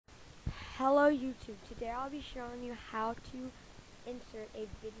Hello YouTube, today I'll be showing you how to insert a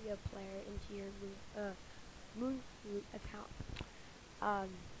video player into your moonfruit account. And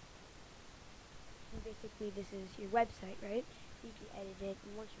basically this is your website, right? You can edit it,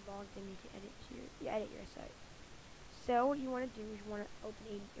 and once you're logged in you can edit your site. So what you want to do is you want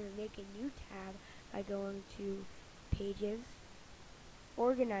to make a new tab by going to Pages,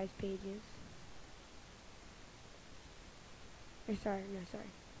 Organize Pages,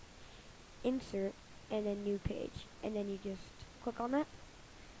 Insert, and then New Page, and then you just click on that,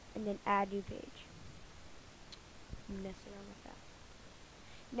 and then Add New Page. Mess around with that.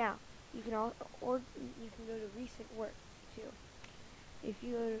 Now you can go to Recent Work too. If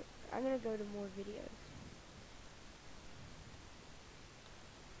you go to, I'm gonna go to More Videos.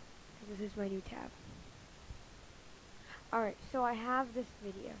 This is my new tab. Alright, so I have this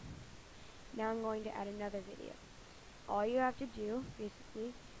video. Now I'm going to add another video. All you have to do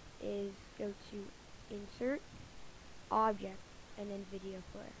basically is go to Insert, Object, and then Video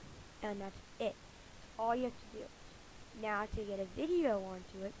Player, and that's it. That's all you have to do. Now to get a video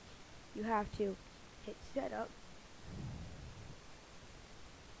onto it, you have to hit Setup.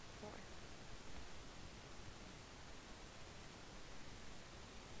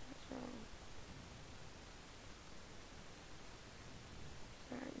 What's wrong?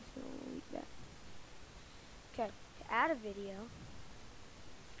 Sorry, I'm just gonna delete that. Okay, to add a video,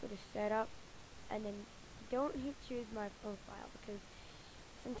 go to Setup, and then don't choose my profile because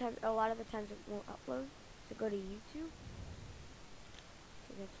a lot of the times it won't upload. So go to YouTube.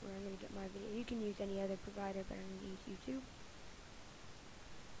 So that's where I'm gonna get my video. You can use any other provider, but I'm gonna use YouTube.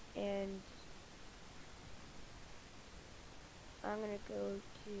 And I'm gonna go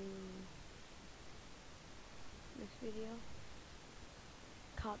to this video,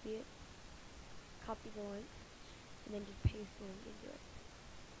 copy it, copy the link, and then just paste the link into it,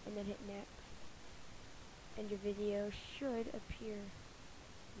 and then hit next, and your video should appear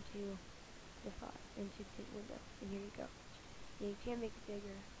into the window. And here you go. Yeah, you can make it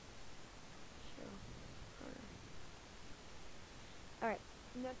bigger. Alright,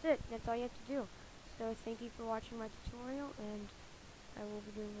 and that's it. That's all you have to do. So thank you for watching my tutorial, and I will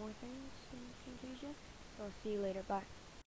be doing more things in Camtasia. So I'll see you later. Bye.